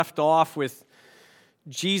left off with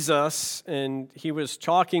Jesus, and he was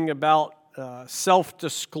talking about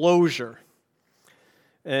self-disclosure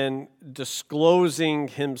and disclosing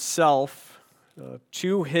himself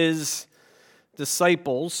to his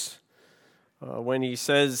disciples when he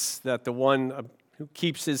says that the one who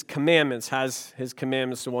keeps his commandments has his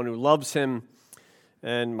commandments, the one who loves him,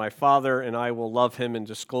 and my Father and I will love him and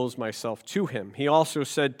disclose myself to him. He also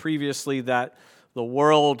said previously that the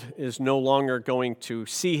world is no longer going to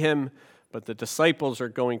see him, but the disciples are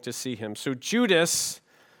going to see him. So Judas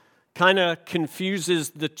kind of confuses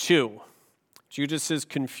the two. Judas is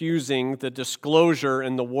confusing the disclosure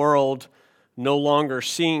and the world no longer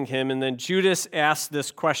seeing him. And then Judas asks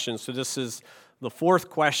this question. So this is the fourth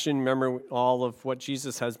question. Remember, all of what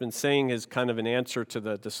Jesus has been saying is kind of an answer to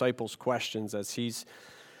the disciples' questions as he's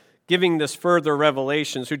giving this further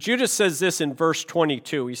revelation. So Judas says this in verse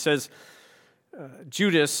 22. He says,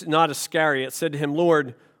 Judas, not Iscariot, said to him,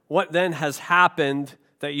 Lord, what then has happened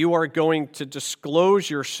that you are going to disclose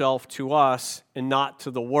yourself to us and not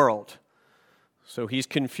to the world? So he's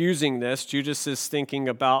confusing this. Judas is thinking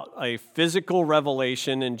about a physical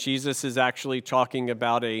revelation, and Jesus is actually talking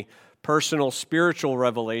about a personal spiritual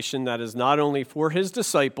revelation that is not only for his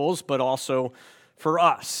disciples, but also for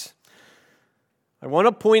us. I want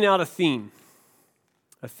to point out a theme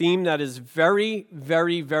that is very,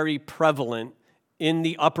 very, very prevalent in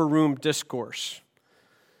the upper room discourse.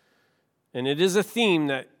 And it is a theme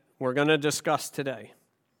that we're going to discuss today.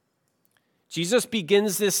 Jesus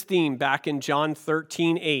begins this theme back in John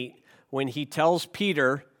 13:8 when he tells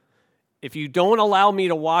Peter, if you don't allow me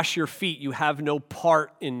to wash your feet, you have no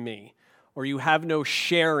part in me, or you have no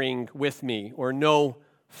sharing with me, or no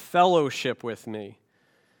fellowship with me.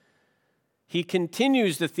 He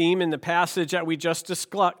continues the theme in the passage that we just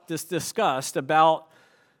discussed about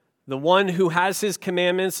the one who has his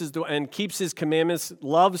commandments and keeps his commandments,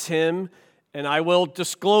 loves him, and I will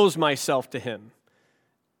disclose myself to him.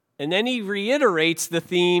 And then he reiterates the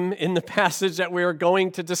theme in the passage that we are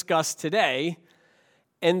going to discuss today.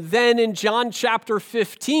 And then in John chapter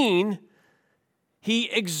 15,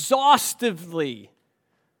 he exhaustively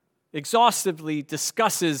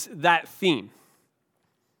discusses that theme.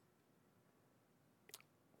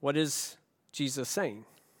 What is Jesus saying?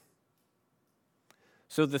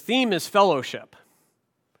 So the theme is fellowship.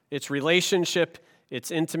 It's relationship,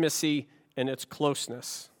 it's intimacy, and it's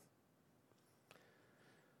closeness.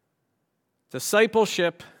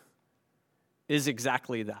 Discipleship is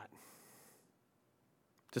exactly that.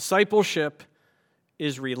 Discipleship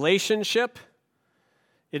is relationship,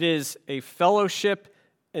 it is a fellowship,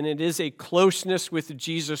 and it is a closeness with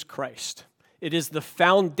Jesus Christ. It is the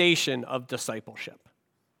foundation of discipleship.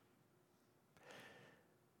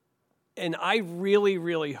 And I really,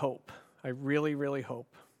 really hope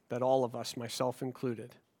that all of us, myself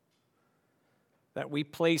included, that we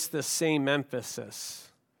place the same emphasis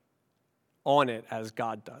on it as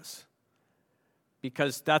God does.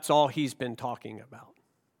 Because that's all he's been talking about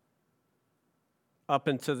up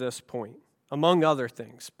until this point, among other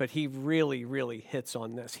things. But he really, really hits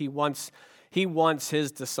on this. He wants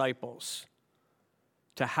his disciples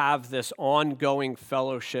to have this ongoing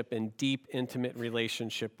fellowship and deep, intimate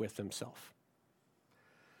relationship with himself.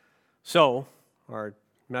 So, our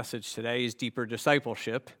message today is deeper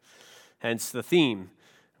discipleship, hence the theme.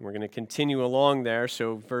 And we're going to continue along there.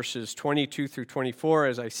 So verses 22 through 24,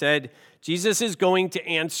 as I said, Jesus is going to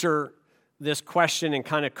answer this question and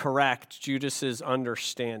kind of correct Judas's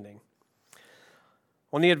understanding.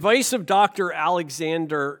 On the advice of Dr.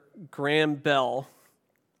 Alexander Graham Bell,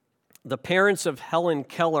 the parents of Helen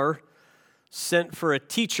Keller sent for a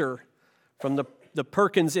teacher from the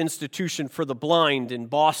Perkins Institution for the Blind in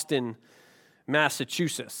Boston,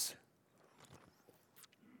 Massachusetts.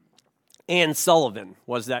 Anne Sullivan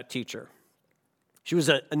was that teacher. She was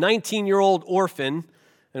a 19-year-old orphan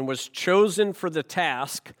and was chosen for the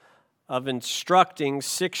task of instructing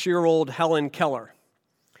 6-year-old Helen Keller.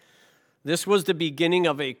 This was the beginning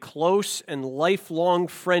of a close and lifelong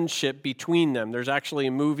friendship between them. There's actually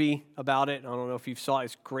a movie about it. I don't know if you saw it.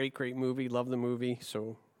 It's a great, great movie. Love the movie,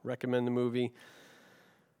 so recommend the movie.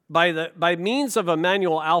 By means of a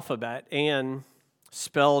manual alphabet, Anne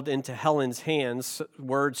spelled into Helen's hands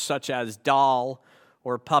words such as doll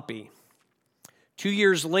or puppy. 2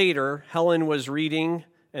 years later, Helen was reading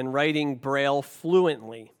and writing Braille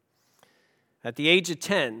fluently. At the age of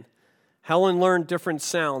 10, Helen learned different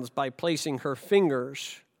sounds by placing her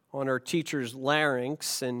fingers on her teacher's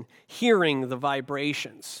larynx and hearing the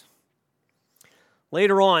vibrations.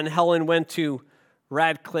 Later on, Helen went to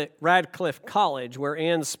Radcliffe College, where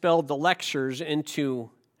Anne spelled the lectures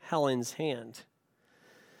into Helen's hand.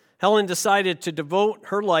 Helen decided to devote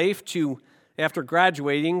her life after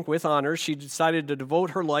graduating with honors, she decided to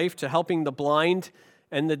devote her life to helping the blind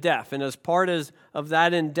and the deaf. And as part of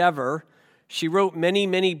that endeavor, she wrote many,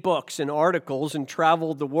 many books and articles and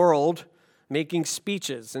traveled the world making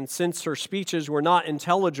speeches. And since her speeches were not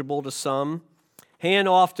intelligible to some, Anne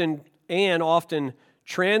often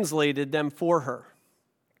translated them for her.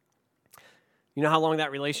 You know how long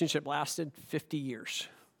that relationship lasted? 50 years.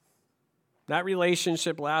 That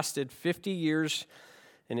relationship lasted 50 years,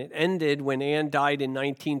 and it ended when Anne died in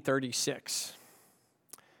 1936.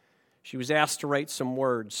 She was asked to write some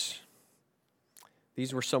words.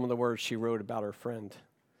 These were some of the words she wrote about her friend.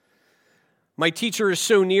 My teacher is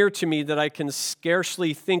so near to me that I can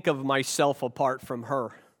scarcely think of myself apart from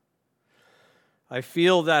her. I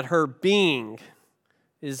feel that her being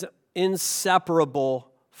is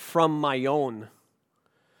inseparable from my own,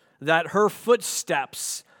 that her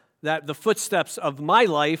footsteps, that the footsteps of my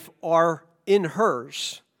life are in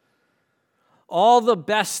hers. All the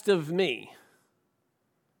best of me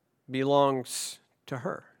belongs to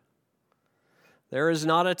her. There is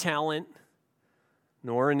not a talent,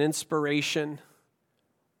 nor an inspiration,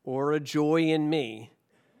 or a joy in me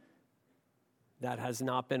that has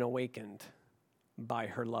not been awakened by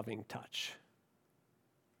her loving touch.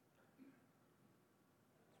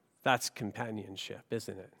 That's companionship,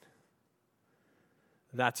 isn't it?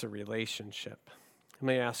 That's a relationship. Let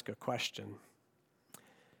me ask a question.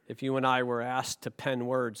 If you and I were asked to pen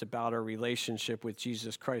words about our relationship with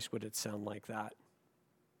Jesus Christ, would it sound like that?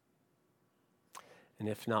 And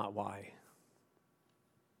if not, why?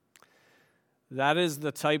 That is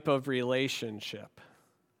the type of relationship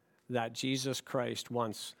that Jesus Christ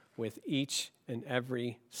wants with each and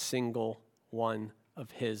every single one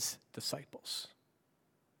of his disciples.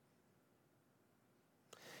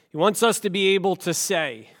 He wants us to be able to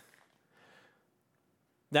say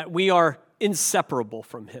that we are inseparable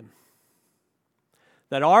from him,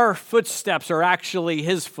 that our footsteps are actually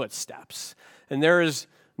his footsteps, and there is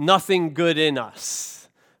nothing good in us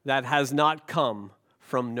that has not come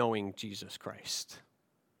from knowing Jesus Christ.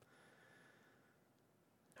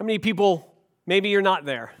 How many people, maybe you're not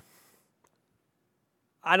there?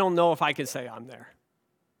 I don't know if I can say I'm there.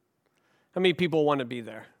 How many people want to be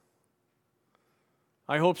there?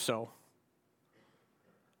 I hope so.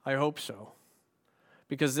 I hope so.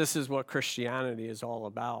 Because this is what Christianity is all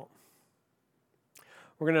about.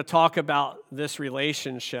 We're going to talk about this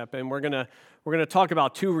relationship, and we're going to talk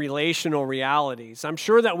about two relational realities. I'm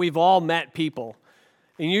sure that we've all met people,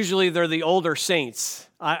 and usually they're the older saints.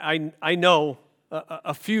 I know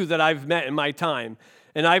a few that I've met in my time,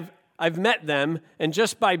 and I've met them, and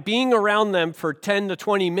just by being around them for 10 to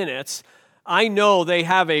 20 minutes, I know they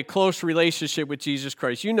have a close relationship with Jesus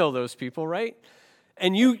Christ. You know those people, right?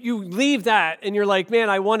 And you leave that, and you're like, man,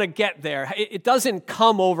 I want to get there. It doesn't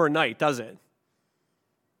come overnight, does it?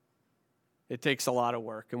 It takes a lot of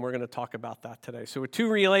work, and we're going to talk about that today. So with two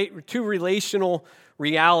relational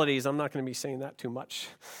realities, I'm not going to be saying that too much.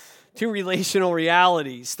 Two relational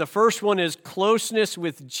realities. The first one is closeness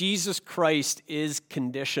with Jesus Christ is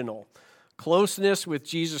conditional. Closeness with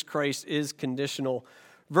Jesus Christ is conditional.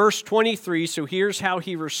 Verse 23, so here's how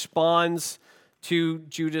he responds to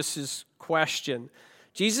Judas's question.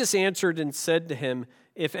 Jesus answered and said to him,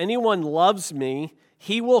 "If anyone loves me,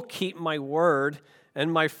 he will keep my word,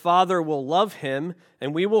 and my Father will love him,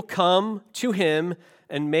 and we will come to him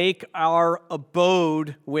and make our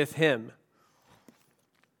abode with him."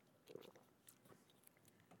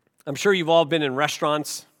 I'm sure you've all been in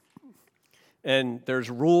restaurants, and there's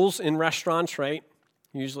rules in restaurants, right?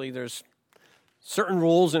 Usually there's certain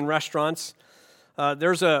rules in restaurants.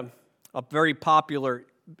 There's a very popular,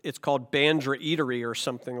 it's called Bandra Eatery or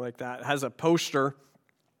something like that. It has a poster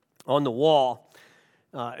on the wall,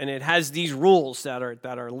 and it has these rules that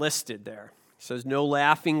are listed there. It says no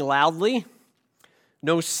laughing loudly,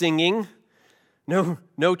 no singing,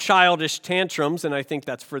 no childish tantrums, and I think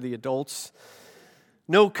that's for the adults.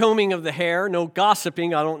 No combing of the hair, no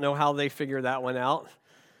gossiping. I don't know how they figure that one out.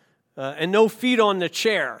 And no feet on the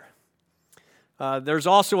chair. There's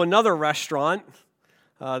also another restaurant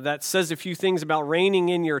that says a few things about reining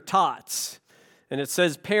in your tots. And it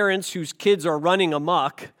says parents whose kids are running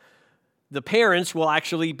amok, the parents will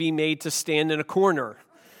actually be made to stand in a corner.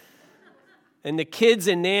 And the kids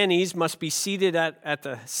and nannies must be seated at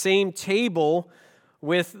the same table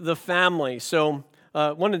with the family. So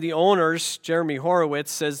one of the owners, Jeremy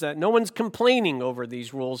Horowitz, says that no one's complaining over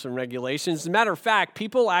these rules and regulations. As a matter of fact,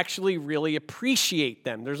 people actually really appreciate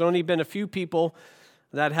them. There's only been a few people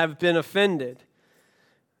that have been offended.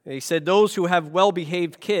 He said, those who have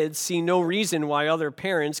well-behaved kids see no reason why other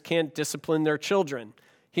parents can't discipline their children.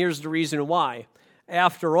 Here's the reason why.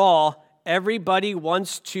 After all, everybody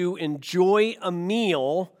wants to enjoy a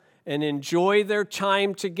meal and enjoy their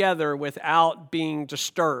time together without being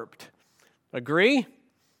disturbed. Agree?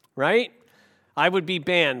 Right? I would be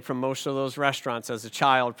banned from most of those restaurants as a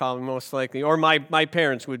child, probably most likely. Or my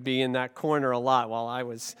parents would be in that corner a lot while I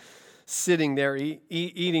was sitting there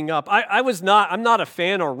eating up. I'm not a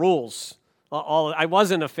fan of rules. I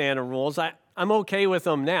wasn't a fan of rules. I'm okay with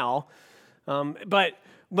them now.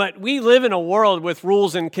 But we live in a world with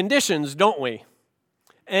rules and conditions, don't we?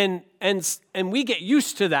 And we get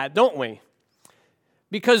used to that, don't we?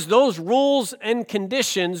 Because those rules and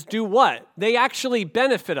conditions do what? They actually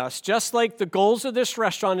benefit us. Just like the goals of this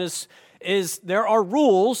restaurant is there are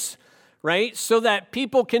rules, right? So that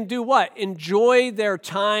people can do what? Enjoy their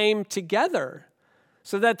time together.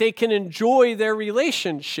 So that they can enjoy their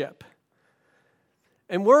relationship.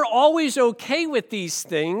 And we're always okay with these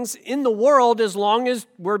things in the world as long as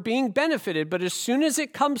we're being benefited. But as soon as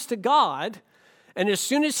it comes to God, and as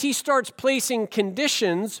soon as He starts placing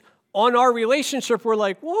conditions on our relationship, we're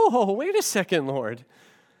like, whoa, wait a second, Lord.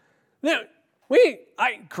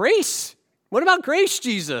 Grace. What about grace,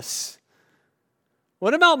 Jesus?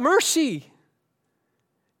 What about mercy?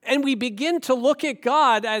 And we begin to look at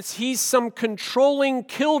God as He's some controlling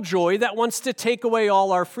killjoy that wants to take away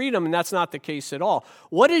all our freedom, and that's not the case at all.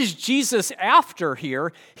 What is Jesus after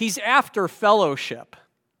here? He's after fellowship.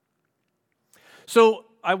 So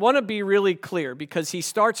I want to be really clear, because He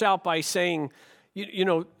starts out by saying,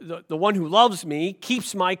 the one who loves me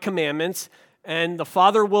keeps my commandments, and the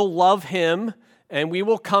Father will love him, and we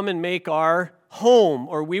will come and make our home,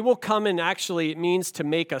 or we will come and actually, it means to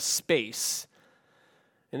make a space.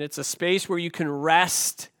 And it's a space where you can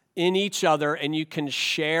rest in each other and you can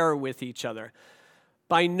share with each other.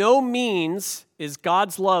 By no means is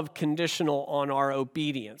God's love conditional on our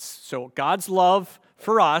obedience. So God's love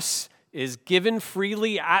for us is given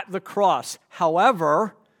freely at the cross.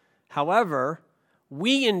 However,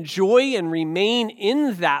 we enjoy and remain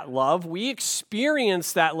in that love. We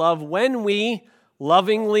experience that love when we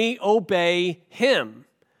lovingly obey Him.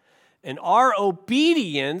 And our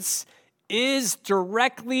obedience is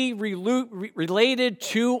directly related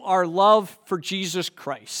to our love for Jesus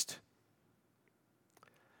Christ.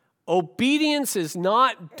 Obedience is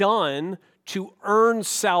not done to earn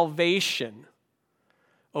salvation.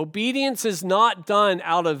 Obedience is not done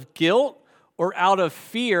out of guilt or out of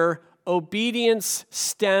fear. Obedience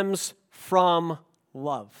stems from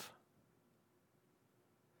love.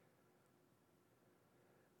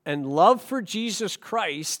 And love for Jesus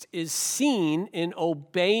Christ is seen in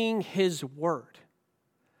obeying His word.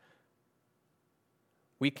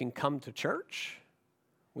 We can come to church.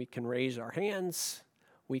 We can raise our hands.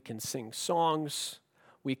 We can sing songs.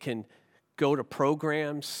 We can go to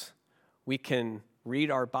programs. We can read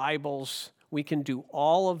our Bibles. We can do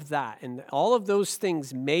all of that. And all of those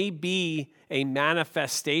things may be a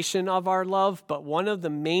manifestation of our love, but one of the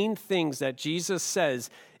main things that Jesus says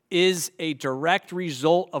is a direct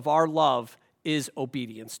result of our love is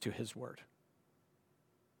obedience to His word.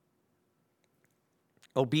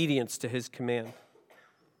 Obedience to His command.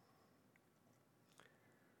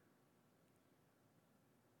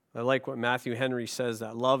 I like what Matthew Henry says,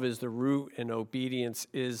 that love is the root and obedience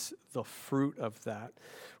is the fruit of that.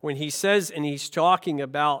 When he says, and he's talking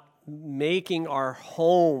about making our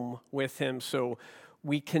home with Him, so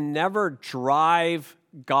we can never drive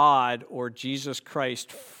God or Jesus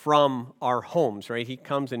Christ from our homes, right? He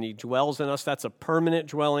comes and He dwells in us. That's a permanent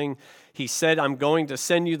dwelling. He said, I'm going to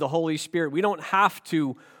send you the Holy Spirit. We don't have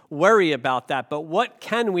to worry about that. But what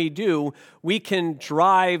can we do? We can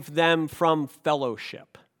drive them from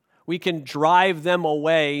fellowship. We can drive them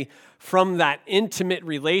away from that intimate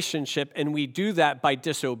relationship, and we do that by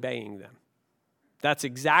disobeying them. That's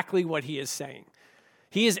exactly what He is saying.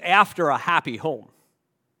 He is after a happy home.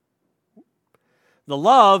 The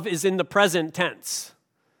love is in the present tense.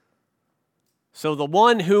 So the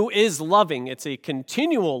one who is loving, it's a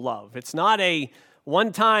continual love. It's not a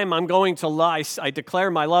one time I'm going to lie, I declare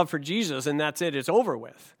my love for Jesus and that's it, it's over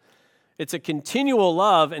with. It's a continual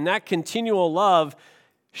love, and that continual love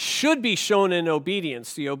should be shown in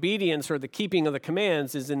obedience. The obedience or the keeping of the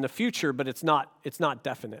commands is in the future, but it's not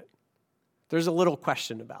definite. There's a little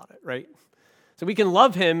question about it, right? So we can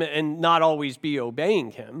love Him and not always be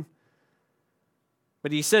obeying Him.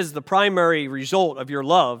 But He says the primary result of your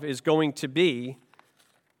love is going to be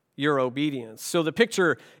your obedience. So the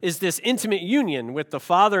picture is this intimate union with the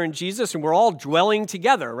Father and Jesus, and we're all dwelling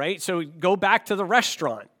together, right? So go back to the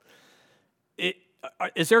restaurant.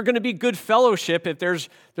 Is there going to be good fellowship if there's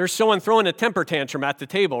someone throwing a temper tantrum at the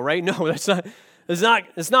table, right? No, it's not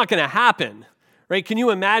going to happen, right? Can you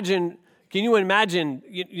imagine,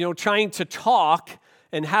 trying to talk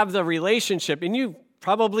and have the relationship, and you've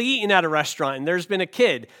probably eaten at a restaurant, and there's been a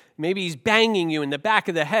kid, maybe he's banging you in the back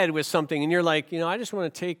of the head with something, and you're like, I just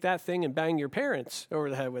want to take that thing and bang your parents over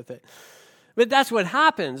the head with it. But that's what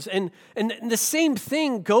happens. And the same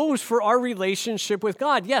thing goes for our relationship with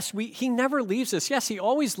God. Yes, He never leaves us. Yes, He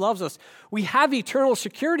always loves us. We have eternal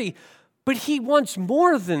security, but He wants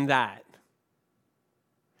more than that.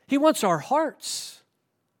 He wants our hearts.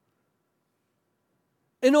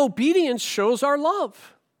 And obedience shows our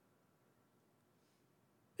love.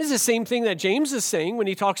 This is the same thing that James is saying when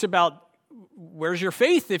he talks about, where's your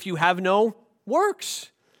faith if you have no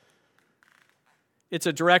works? It's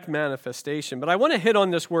a direct manifestation. But I want to hit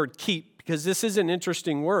on this word keep, because this is an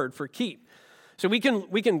interesting word for keep. So we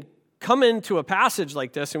can come into a passage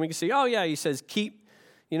like this and we can say, oh yeah, he says keep,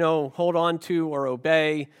 hold on to or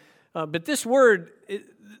obey. But this word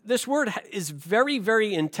is very,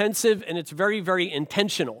 very intensive, and it's very, very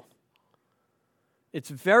intentional. It's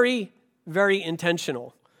very, very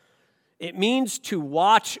intentional. It means to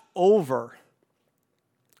watch over,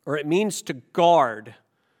 or it means to guard,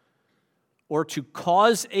 or to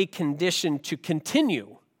cause a condition to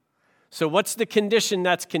continue. So what's the condition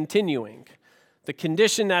that's continuing? The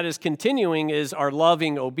condition that is continuing is our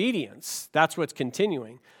loving obedience. That's what's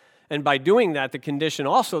continuing. And by doing that, the condition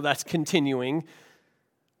also that's continuing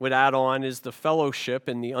would add on is the fellowship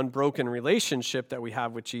and the unbroken relationship that we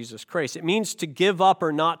have with Jesus Christ. It means to give up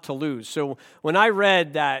or not to lose. So when I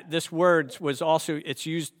read that this word was also, it's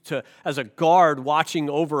used as a guard watching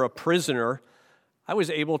over a prisoner, I was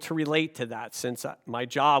able to relate to that since my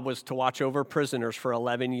job was to watch over prisoners for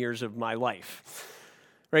 11 years of my life.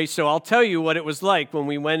 Right? So I'll tell you what it was like when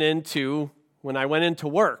I went into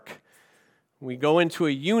work. We go into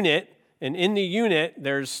a unit, and in the unit,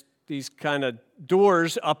 there's these kind of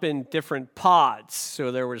doors up in different pods.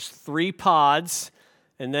 So there was 3 pods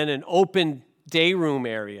and then an open day room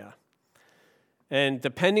area. And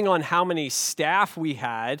depending on how many staff we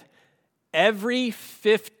had, every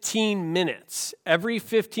 15 minutes,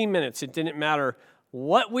 it didn't matter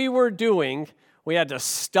what we were doing, we had to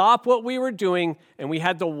stop what we were doing, and we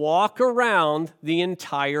had to walk around the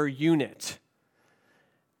entire unit.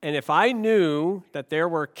 And if I knew that there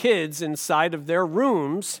were kids inside of their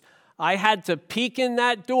rooms, I had to peek in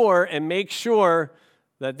that door and make sure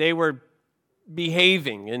that they were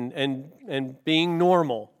behaving and being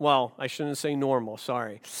normal. Well, I shouldn't say normal,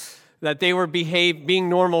 sorry. That they were being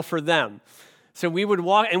normal for them. So we would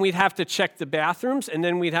walk, and we'd have to check the bathrooms, and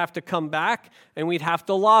then we'd have to come back, and we'd have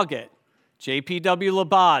to log it. JPW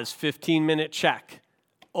Labaz, 15-minute check.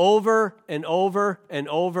 Over and over and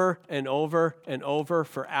over and over and over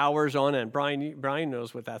for hours on end. Brian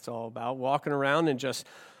knows what that's all about, walking around and just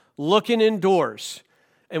looking indoors.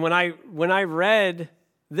 And when I read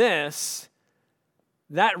this,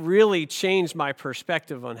 that really changed my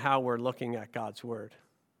perspective on how we're looking at God's Word.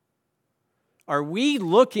 Are we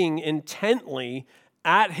looking intently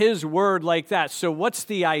at His Word like that? So what's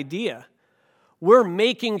the idea? We're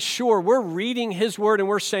making sure we're reading His Word and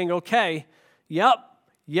we're saying, okay, yep,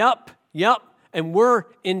 and we're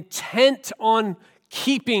intent on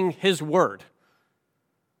keeping His Word.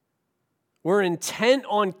 We're intent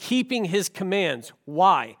on keeping His commands.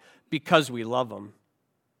 Why? Because we love Him.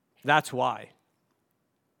 That's why.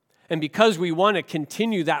 And because we want to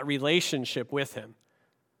continue that relationship with Him.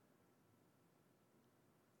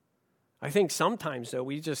 I think sometimes, though,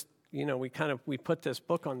 we just, we put this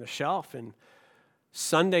book on the shelf, and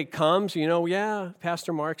Sunday comes,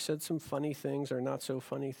 Pastor Mark said some funny things or not so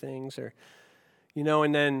funny things, or,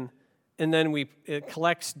 and then it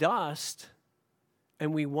collects dust,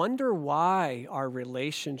 and we wonder why our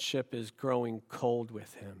relationship is growing cold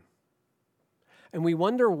with Him. And we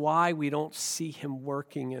wonder why we don't see Him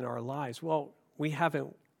working in our lives. Well, we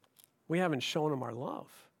haven't shown Him our love.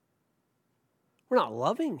 We're not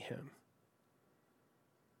loving Him.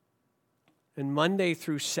 And Monday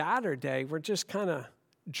through Saturday, we're just kind of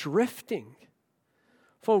drifting.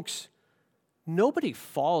 Folks, nobody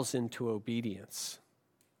falls into obedience.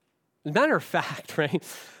 As a matter of fact, right?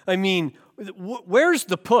 I mean, where's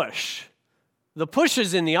the push? The push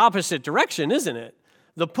is in the opposite direction, isn't it?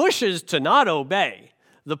 The push is to not obey.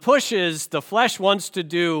 The push is the flesh wants to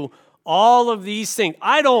do all of these things.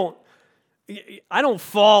 I don't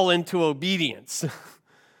fall into obedience.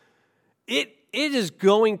 It is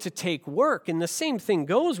going to take work, and the same thing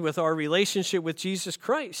goes with our relationship with Jesus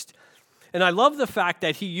Christ. And I love the fact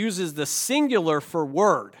that He uses the singular for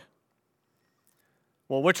word.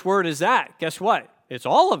 Well, which word is that? Guess what? It's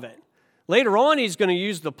all of it. Later on, He's going to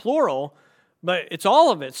use the plural, but it's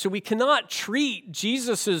all of it. So we cannot treat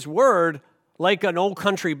Jesus' word like an old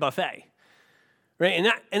country buffet,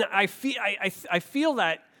 right? And I feel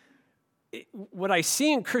that what I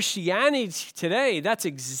see in Christianity today, that's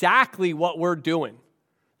exactly what we're doing.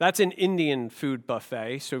 That's an Indian food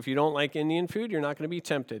buffet. So if you don't like Indian food, you're not going to be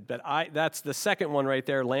tempted. But that's the second one right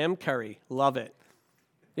there, lamb curry. Love it.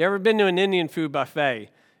 You ever been to an Indian food buffet?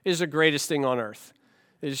 It's the greatest thing on earth.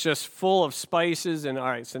 It's just full of spices. And all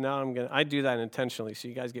right, so now I do that intentionally so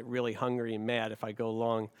you guys get really hungry and mad if I go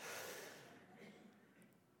long.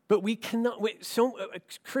 But we cannot,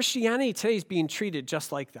 Christianity today is being treated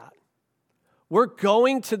just like that. We're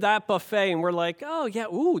going to that buffet and we're like, oh yeah,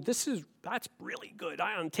 that's really good.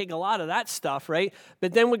 I don't take a lot of that stuff, right?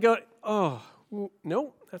 But then we go, oh,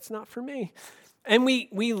 no, that's not for me. And we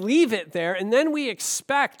leave it there, and then we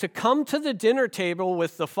expect to come to the dinner table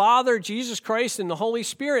with the Father, Jesus Christ, and the Holy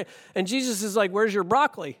Spirit, and Jesus is like, where's your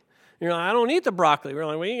broccoli? You're like, I don't eat the broccoli. We're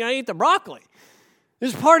like, well, you gotta eat the broccoli.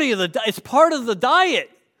 It's part of the diet.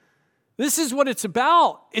 This is what it's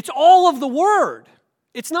about. It's all of the Word.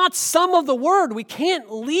 It's not some of the Word. We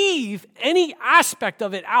can't leave any aspect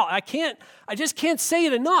of it out. I just can't say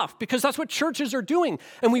it enough because that's what churches are doing.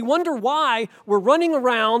 And we wonder why we're running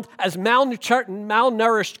around as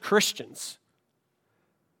malnourished Christians.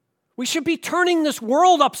 We should be turning this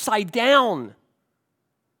world upside down.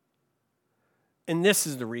 And this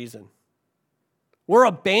is the reason. We're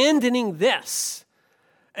abandoning this.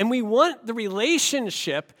 And we want the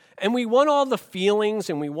relationship, and we want all the feelings,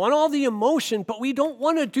 and we want all the emotion, but we don't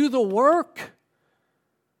want to do the work.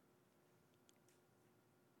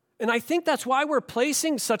 And I think that's why we're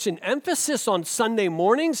placing such an emphasis on Sunday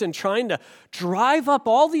mornings and trying to drive up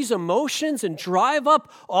all these emotions and drive up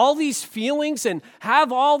all these feelings and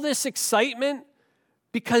have all this excitement,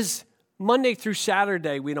 because Monday through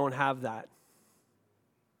Saturday, we don't have that.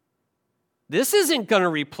 This isn't going to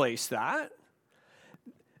replace that.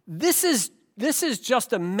 This is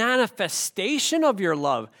just a manifestation of your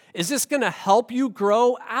love. Is this going to help you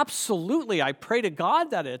grow? Absolutely. I pray to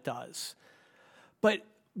God that it does. But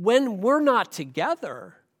when we're not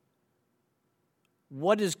together,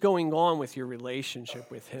 what is going on with your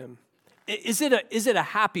relationship with Him? Is it a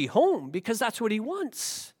happy home? Because that's what He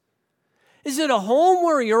wants. Is it a home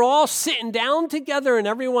where you're all sitting down together and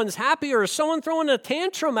everyone's happy, or is someone throwing a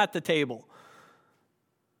tantrum at the table?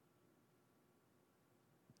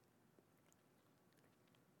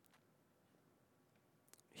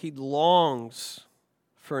 He longs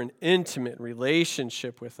for an intimate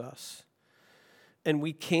relationship with us. And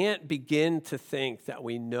we can't begin to think that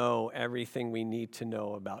we know everything we need to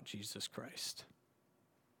know about Jesus Christ.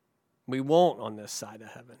 We won't on this side of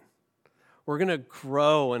heaven. We're going to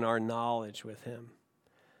grow in our knowledge with Him.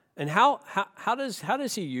 And how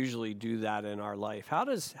does He usually do that in our life? How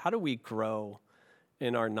do we grow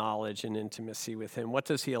in our knowledge and intimacy with Him? What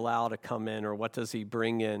does He allow to come in, or what does He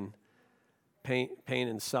bring in? Pain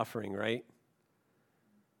and suffering, right?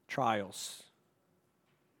 Trials.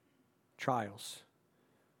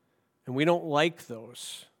 And we don't like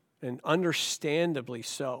those, and understandably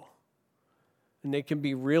so. And they can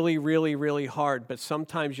be really, really, really hard, but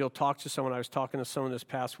sometimes you'll talk to someone. I was talking to someone this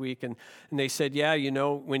past week, and they said, yeah,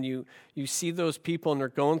 when you see those people and they're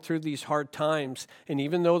going through these hard times, and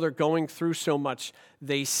even though they're going through so much,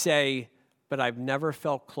 they say, but I've never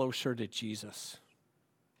felt closer to Jesus.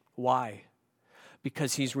 Why?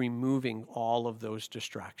 Because He's removing all of those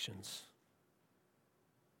distractions.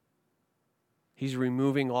 He's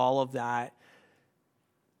removing all of that,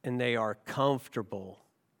 and they are comfortable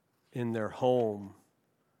in their home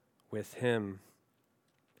with Him.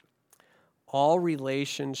 All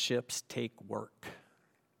relationships take work.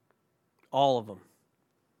 All of them.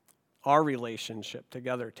 Our relationship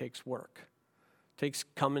together takes work. It takes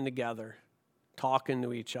coming together, talking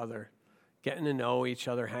to each other, getting to know each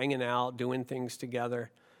other, hanging out, doing things together.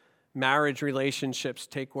 Marriage relationships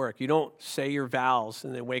take work. You don't say your vows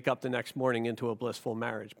and then wake up the next morning into a blissful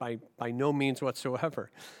marriage, by no means whatsoever.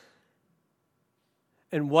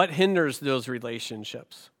 And what hinders those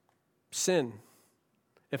relationships? Sin.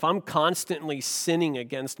 If I'm constantly sinning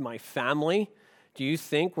against my family, do you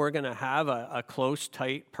think we're going to have a close,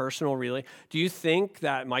 tight, personal relationship? Do you think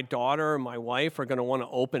that my daughter or my wife are going to want to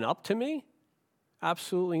open up to me?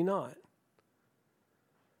 Absolutely not.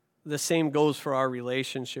 The same goes for our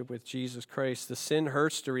relationship with Jesus Christ. The sin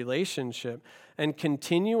hurts the relationship, and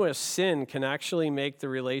continuous sin can actually make the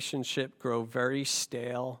relationship grow very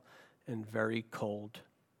stale and very cold.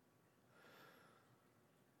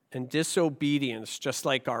 And disobedience, just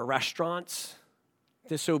like our restaurants,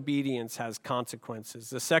 disobedience has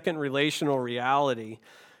consequences. The second relational reality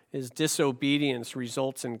is disobedience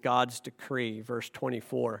results in God's decree, verse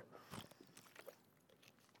 24.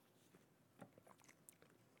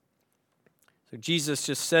 So Jesus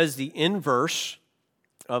just says the inverse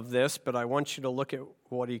of this, but I want you to look at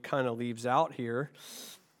what he kind of leaves out here.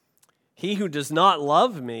 He who does not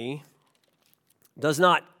love me does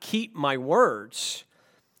not keep my words.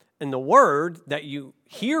 And the word that you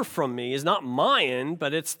hear from me is not mine,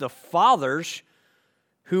 but it's the Father's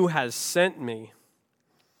who has sent me.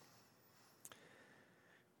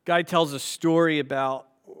 Guy tells a story about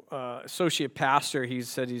associate pastor. He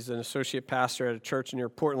said he's an associate pastor at a church near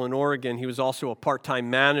Portland, Oregon. He was also a part-time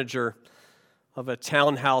manager of a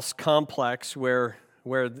townhouse complex where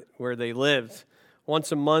they lived.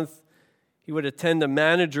 Once a month, he would attend a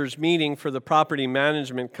manager's meeting for the property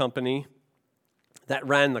management company that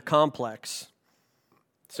ran the complex.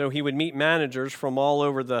 So he would meet managers from all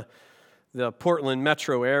over the Portland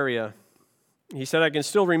metro area. He said, I can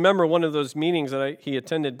still remember one of those meetings that he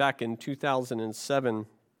attended back in 2007.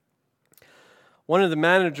 One of the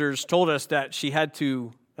managers told us that she had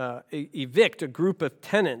to evict a group of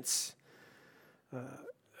tenants,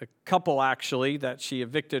 a couple actually, that she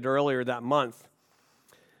evicted earlier that month.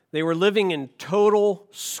 They were living in total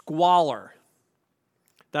squalor.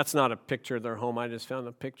 That's not a picture of their home. I just found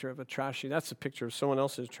a picture of a trashy. That's a picture of someone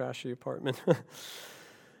else's trashy apartment.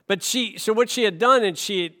 But so what she had done is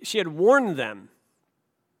she had warned them.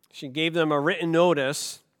 She gave them a written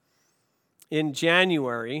notice in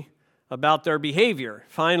January about their behavior.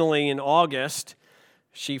 Finally, in August,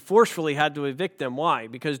 she forcefully had to evict them. Why?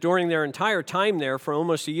 Because during their entire time there, for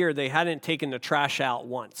almost a year, they hadn't taken the trash out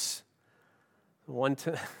once.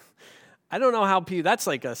 I don't know how people, that's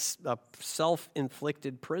like a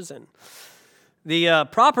self-inflicted prison. The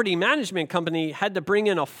property management company had to bring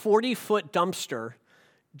in a 40-foot dumpster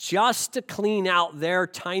just to clean out their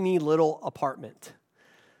tiny little apartment.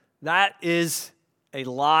 That is a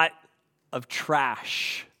lot of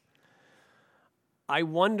trash. I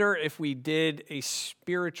wonder if we did a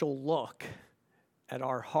spiritual look at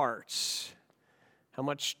our hearts. How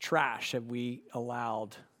much trash have we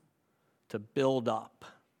allowed to build up?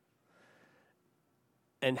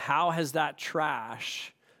 And how has that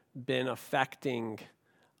trash been affecting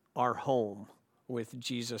our home with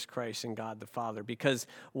Jesus Christ and God the Father? Because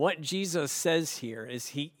what Jesus says here is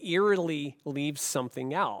he eerily leaves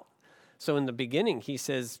something out. So in the beginning, he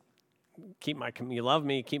says, you love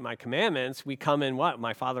me, keep my commandments. We come in what?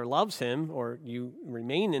 My Father loves him, or you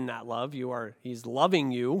remain in that love. He's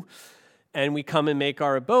loving you, and we come and make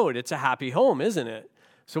our abode. It's a happy home, isn't it?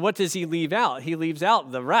 So what does he leave out? He leaves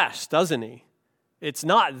out the rest, doesn't he? It's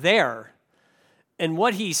not there. And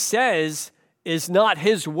what he says is not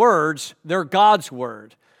his words, they're God's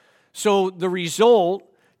word. So the result,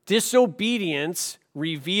 disobedience,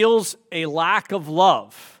 reveals a lack of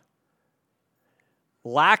love.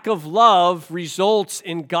 Lack of love results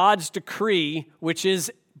in God's decree, which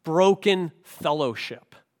is broken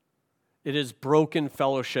fellowship. It is broken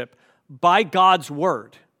fellowship by God's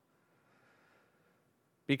word.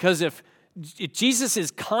 Because if Jesus is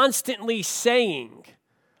constantly saying,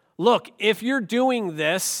 look, if you're doing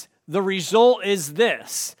this, the result is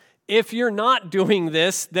this. If you're not doing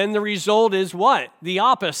this, then the result is what? The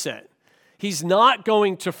opposite. He's not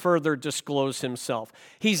going to further disclose himself.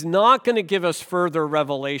 He's not going to give us further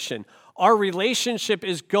revelation. Our relationship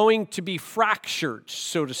is going to be fractured,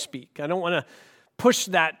 so to speak. I don't want to push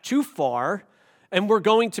that too far. And we're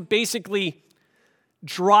going to basically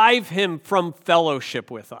drive him from fellowship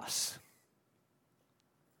with us.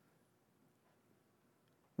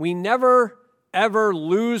 We never, ever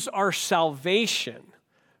lose our salvation,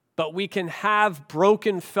 but we can have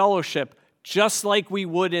broken fellowship just like we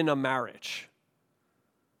would in a marriage,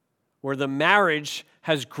 where the marriage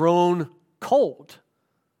has grown cold.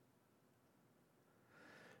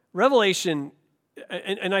 Revelation,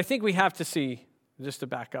 and I think we have to see, just to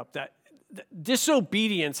back up, that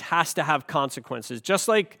disobedience has to have consequences, just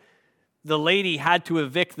like the lady had to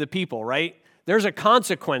evict the people, right? There's a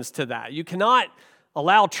consequence to that. You cannot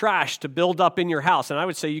allow trash to build up in your house. And I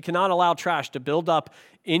would say you cannot allow trash to build up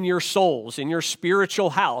in your souls, in your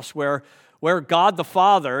spiritual house, where God the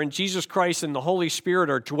Father and Jesus Christ and the Holy Spirit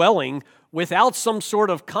are dwelling without some sort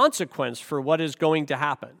of consequence for what is going to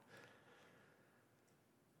happen.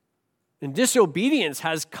 And disobedience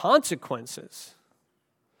has consequences.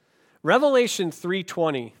 Revelation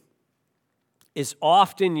 3:20 is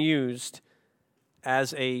often used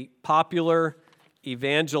as a popular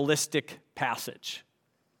evangelistic passage.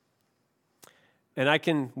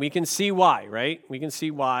 And we can see why, right? We can see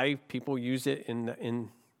why people use it in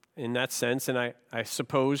that sense, and I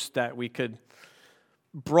suppose that we could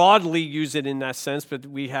broadly use it in that sense, but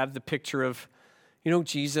we have the picture of,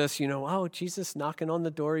 Jesus, Jesus knocking on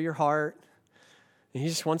the door of your heart, and he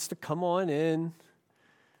just wants to come on in.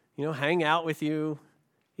 hang out with you.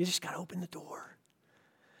 You just got to open the door.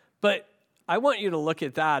 But I want you to look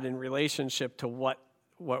at that in relationship to what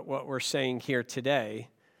we're saying here today.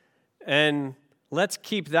 And let's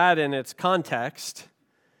keep that in its context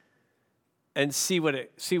and see what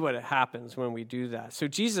it happens when we do that. So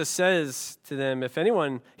Jesus says to them, if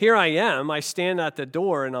anyone, here I am, I stand at the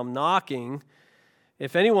door and I'm knocking.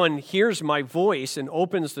 If anyone hears my voice and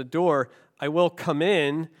opens the door, I will come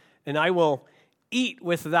in and I will eat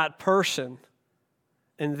with that person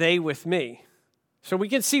and they with me. So we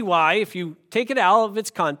can see why, if you take it out of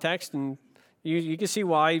its context, and you can see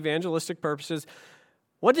why, evangelistic purposes.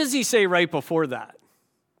 What does he say right before that?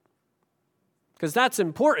 Because that's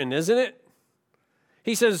important, isn't it?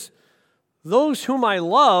 He says, those whom I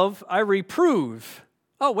love, I reprove.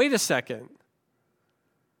 Oh, wait a second.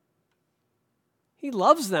 He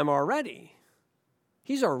loves them already.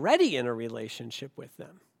 He's already in a relationship with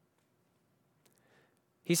them.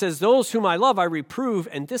 He says, those whom I love, I reprove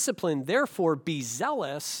and discipline. Therefore, be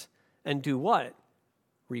zealous and do what?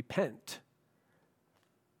 Repent.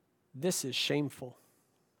 This is shameful.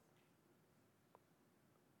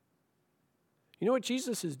 You know what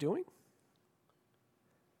Jesus is doing?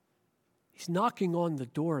 He's knocking on the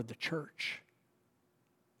door of the church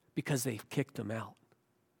because they've kicked him out.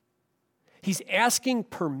 He's asking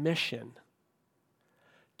permission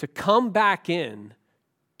to come back in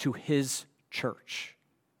to his church.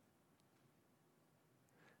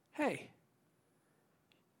 Hey,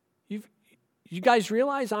 you guys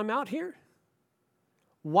realize I'm out here?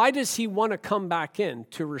 Why does he want to come back in?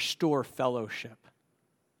 To restore fellowship.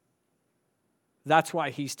 That's why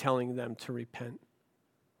he's telling them to repent.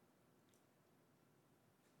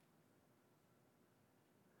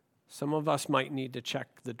 Some of us might need to check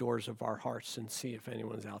the doors of our hearts and see if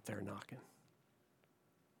anyone's out there knocking.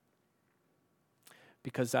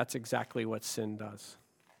 Because that's exactly what sin does.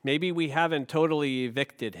 Maybe we haven't totally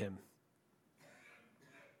evicted him.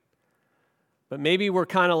 But maybe we're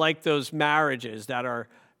kind of like those marriages that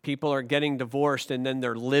people are getting divorced and then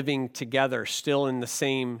they're living together still in the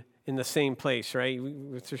same place, right?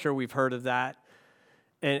 For sure we've heard of that.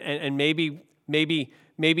 And maybe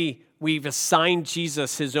we've assigned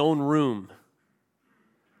Jesus his own room.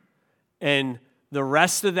 And the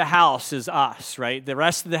rest of the house is us, right? The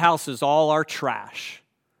rest of the house is all our trash.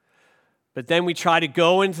 But then we try to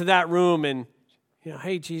go into that room and,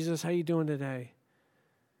 hey, Jesus, how you doing today?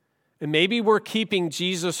 And maybe we're keeping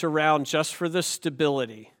Jesus around just for the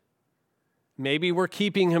stability. Maybe we're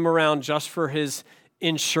keeping him around just for his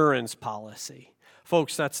insurance policy.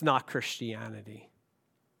 Folks, that's not Christianity.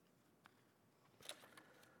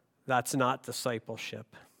 That's not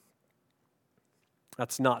discipleship.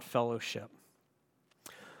 That's not fellowship.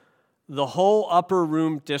 The whole upper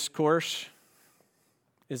room discourse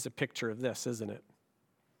is a picture of this, isn't it?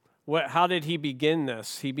 How did he begin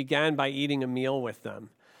this? He began by eating a meal with them.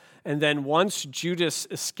 And then once Judas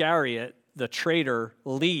Iscariot, the traitor,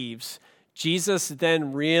 leaves, Jesus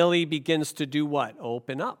then really begins to do what?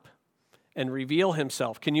 Open up and reveal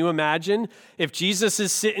himself. Can you imagine if Jesus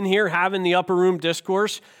is sitting here having the upper room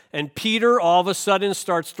discourse and Peter all of a sudden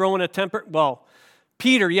starts throwing a temper? Well,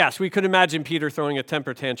 Peter, yes, we could imagine Peter throwing a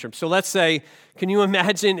temper tantrum. So let's say, can you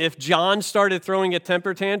imagine if John started throwing a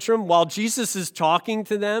temper tantrum while Jesus is talking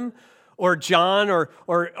to them? Or John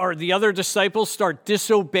or the other disciples start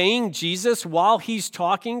disobeying Jesus while he's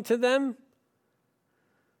talking to them?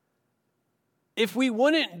 If we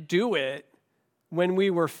wouldn't do it when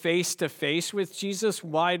we were face to face with Jesus,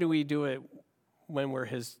 why do we do it when we're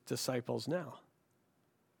his disciples now?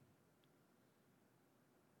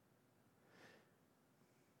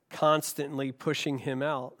 Constantly pushing him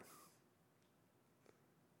out.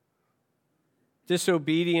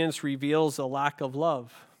 Disobedience reveals a lack of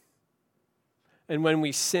love. And when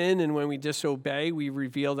we sin and when we disobey, we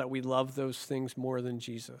reveal that we love those things more than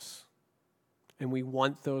Jesus. And we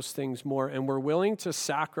want those things more. And we're willing to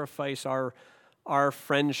sacrifice our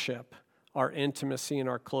friendship, our intimacy, and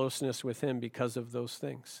our closeness with him because of those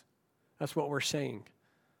things. That's what we're saying.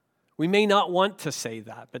 We may not want to say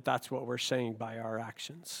that, but that's what we're saying by our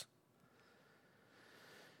actions.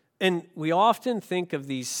 And we often think of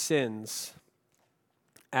these sins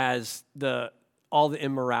as all the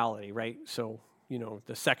immorality, right? So,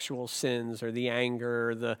 the sexual sins or the anger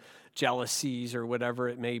or the jealousies or whatever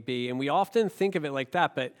it may be. And we often think of it like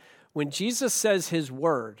that. But when Jesus says his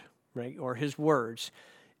word, right, or his words,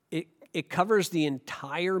 it covers the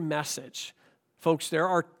entire message. Folks, there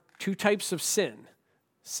are two types of sin.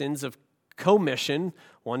 Sins of commission,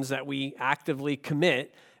 ones that we actively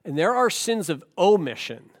commit. And there are sins of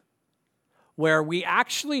omission, where we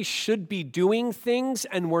actually should be doing things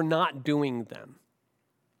and we're not doing them.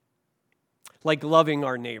 like loving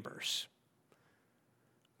our neighbors,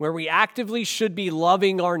 where we actively should be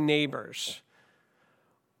loving our neighbors.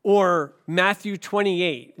 Or Matthew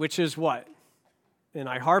 28, which is what? And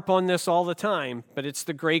I harp on this all the time, but it's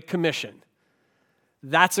the Great Commission.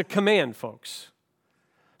 That's a command, folks.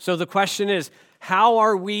 So the question is, how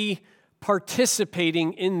are we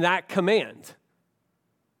participating in that command?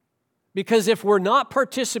 Because if we're not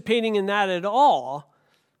participating in that at all,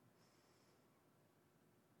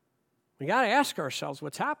 we got to ask ourselves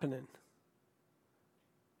what's happening.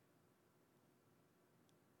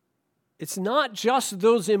 It's not just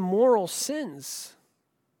those immoral sins.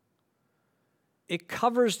 It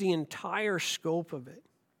covers the entire scope of it.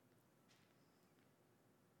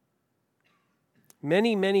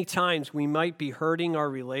 Many, many times we might be hurting our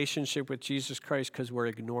relationship with Jesus Christ because we're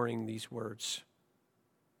ignoring these words.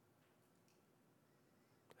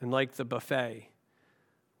 And like the buffet,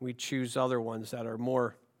 we choose other ones that are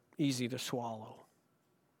more easy to swallow,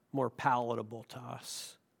 more palatable to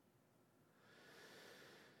us.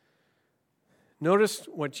 Notice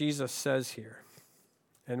what Jesus says here.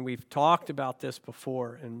 And we've talked about this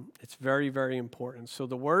before, and it's very, very important. So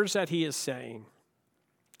the words that he is saying,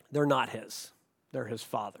 they're not his. They're his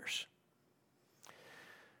Father's.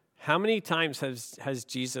 How many times has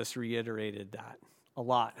Jesus reiterated that? A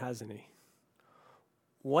lot, hasn't he?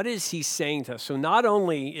 What is he saying to us? So not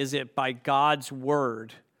only is it by God's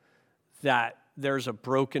word that there's a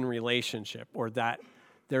broken relationship or that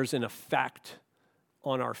there's an effect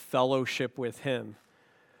on our fellowship with him,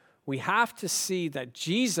 we have to see that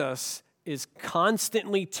Jesus is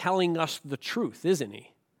constantly telling us the truth, isn't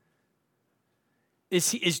he?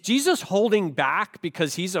 Is Jesus holding back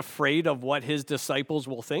because he's afraid of what his disciples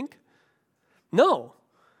will think? No.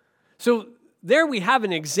 So there we have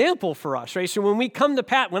an example for us, right? So when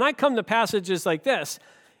I come to passages like this,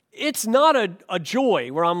 it's not a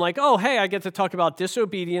joy where I'm like, oh, hey, I get to talk about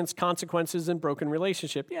disobedience, consequences, and broken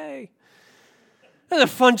relationship. Yay. That's a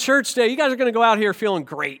fun church day. You guys are going to go out here feeling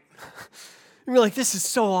great. You're like, this is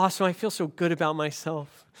so awesome. I feel so good about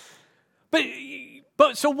myself.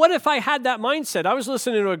 But so what if I had that mindset? I was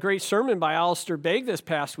listening to a great sermon by Alistair Begg this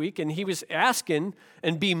past week, and he was asking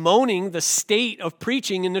and bemoaning the state of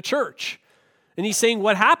preaching in the church. And he's saying,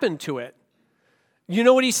 what happened to it? You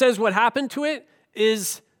know what he says what happened to it?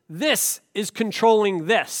 This is controlling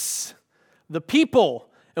this. The people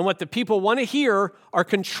and what the people want to hear are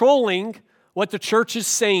controlling what the church is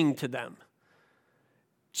saying to them.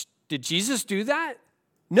 Did Jesus do that?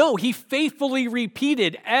 No, he faithfully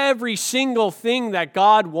repeated every single thing that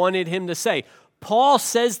God wanted him to say. Paul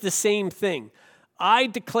says the same thing. I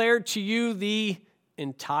declared to you the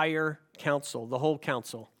entire counsel, the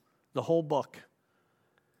whole book.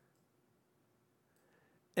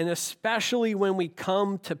 And especially when we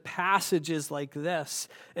come to passages like this,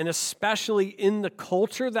 and especially in the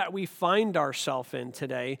culture that we find ourselves in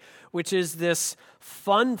today, which is this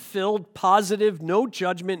fun-filled, positive, no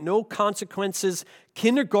judgment, no consequences,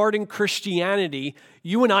 kindergarten Christianity,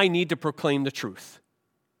 you and I need to proclaim the truth.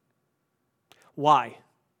 Why?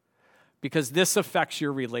 Because this affects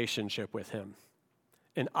your relationship with him.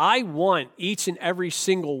 And I want each and every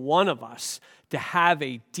single one of us to have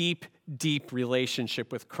a deep, deep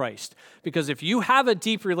relationship with Christ. Because if you have a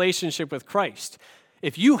deep relationship with Christ,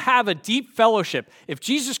 if you have a deep fellowship, if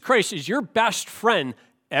Jesus Christ is your best friend,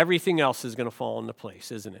 everything else is going to fall into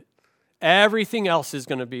place, isn't it? Everything else is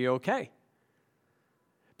going to be okay.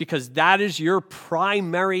 Because that is your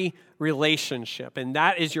primary relationship, and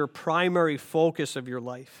that is your primary focus of your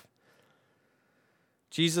life.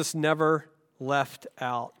 Jesus never left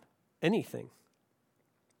out anything.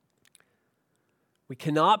 We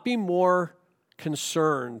cannot be more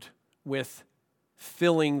concerned with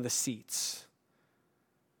filling the seats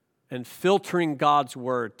and filtering God's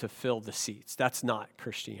word to fill the seats. That's not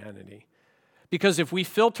Christianity. Because if we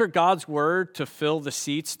filter God's word to fill the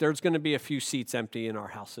seats, there's going to be a few seats empty in our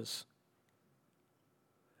houses.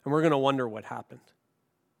 And we're going to wonder what happened.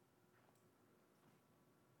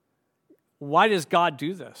 Why does God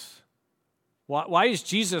do this? Why is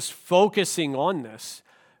Jesus focusing on this?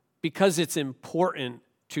 Because it's important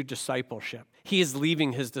to discipleship. He is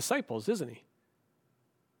leaving his disciples, isn't he?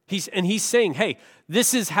 He's saying, hey,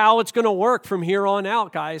 this is how it's going to work from here on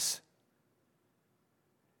out, guys.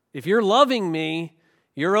 If you're loving me,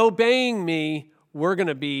 you're obeying me, we're going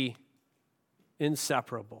to be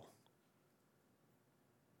inseparable.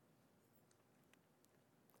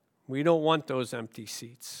 We don't want those empty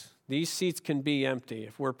seats. These seats can be empty.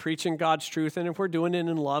 If we're preaching God's truth and if we're doing it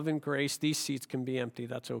in love and grace, these seats can be empty.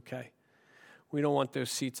 That's okay. We don't want those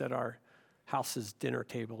seats at our house's dinner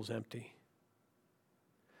tables empty.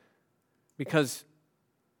 Because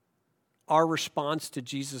our response to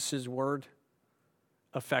Jesus' word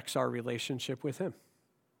affects our relationship with him.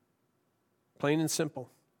 Plain and simple.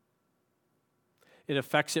 It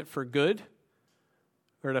affects it for good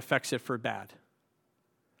or it affects it for bad.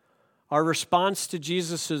 Our response to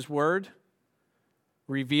Jesus' word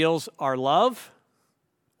reveals our love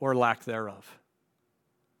or lack thereof.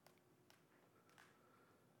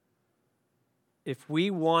 If we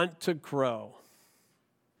want to grow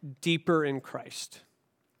deeper in Christ,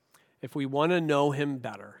 if we want to know him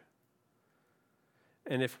better,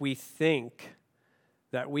 and if we think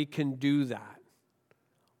that we can do that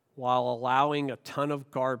while allowing a ton of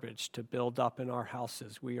garbage to build up in our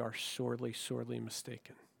houses, we are sorely, sorely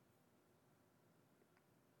mistaken.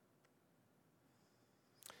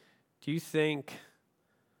 Do you think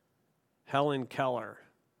Helen Keller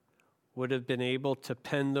would have been able to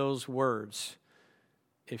pen those words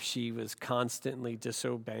if she was constantly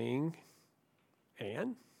disobeying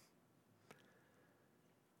Anne?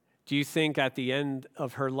 Do you think at the end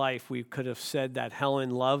of her life we could have said that Helen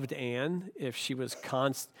loved Anne if she was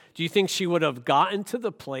Do you think she would have gotten to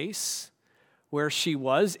the place where she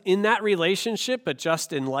was in that relationship, but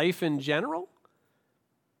just in life in general?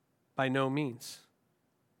 By no means.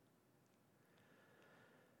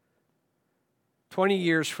 20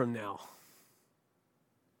 years from now,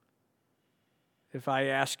 if I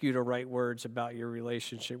ask you to write words about your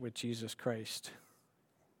relationship with Jesus Christ,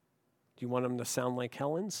 do you want them to sound like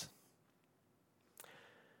Helen's?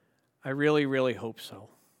 I really, really hope so.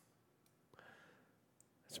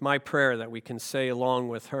 It's my prayer that we can say along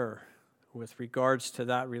with her, with regards to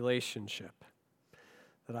that relationship,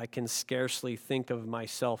 that I can scarcely think of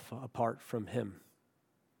myself apart from him,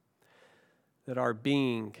 that our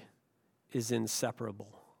being is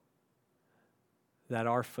inseparable, that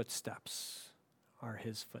our footsteps are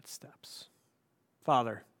his footsteps.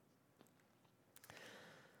 Father,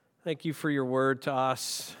 thank you for your word to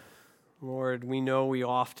us. Lord, we know we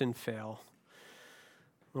often fail.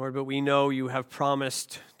 Lord, but we know you have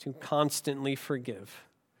promised to constantly forgive.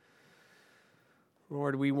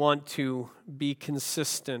 Lord, we want to be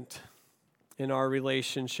consistent in our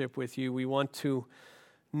relationship with you. We want to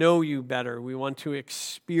know you better. We want to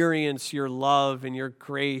experience your love and your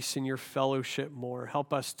grace and your fellowship more.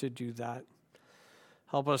 Help us to do that.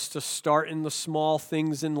 Help us to start in the small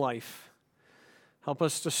things in life. Help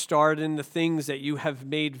us to start in the things that you have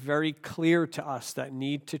made very clear to us that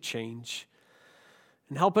need to change.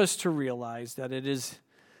 And help us to realize that it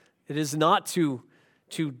is not to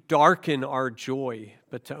darken our joy,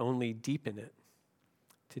 but to only deepen it.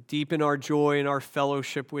 To deepen our joy and our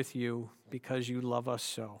fellowship with you because you love us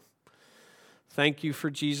so. Thank you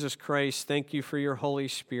for Jesus Christ. Thank you for your Holy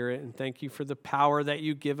Spirit. And thank you for the power that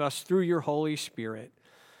you give us through your Holy Spirit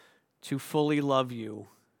to fully love you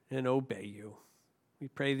and obey you. We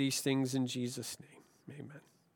pray these things in Jesus' name. Amen.